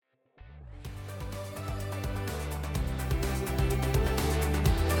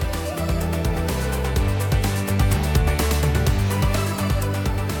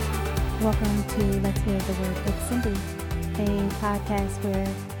to Let's Hear the Word with Cindy, a podcast where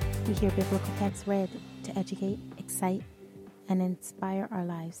we hear biblical texts read to educate, excite, and inspire our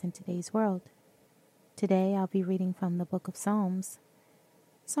lives in today's world. Today I'll be reading from the book of Psalms,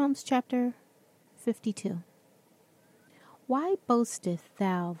 Psalms chapter 52. Why boastest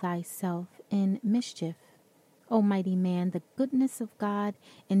thou thyself in mischief? O mighty man, the goodness of God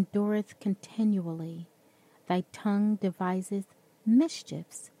endureth continually. Thy tongue deviseth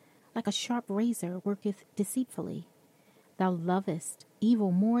mischiefs, like a sharp razor worketh deceitfully. Thou lovest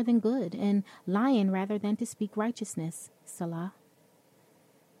evil more than good, and lying rather than to speak righteousness. Selah.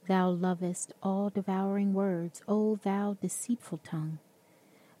 Thou lovest all devouring words, O thou deceitful tongue.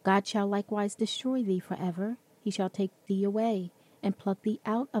 God shall likewise destroy thee forever. He shall take thee away, and pluck thee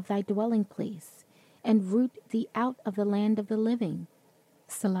out of thy dwelling place, and root thee out of the land of the living.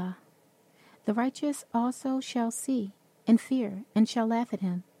 Selah. The righteous also shall see, and fear, and shall laugh at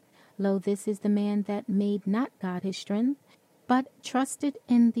him. Lo, this is the man that made not God his strength, but trusted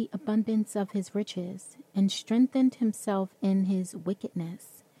in the abundance of his riches, and strengthened himself in his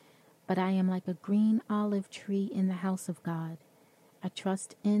wickedness. But I am like a green olive tree in the house of God. I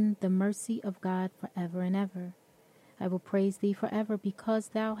trust in the mercy of God forever and ever. I will praise thee forever because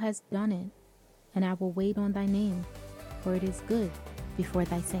thou hast done it, and I will wait on thy name, for it is good before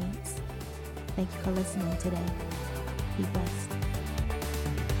thy saints. Thank you for listening today. Be blessed.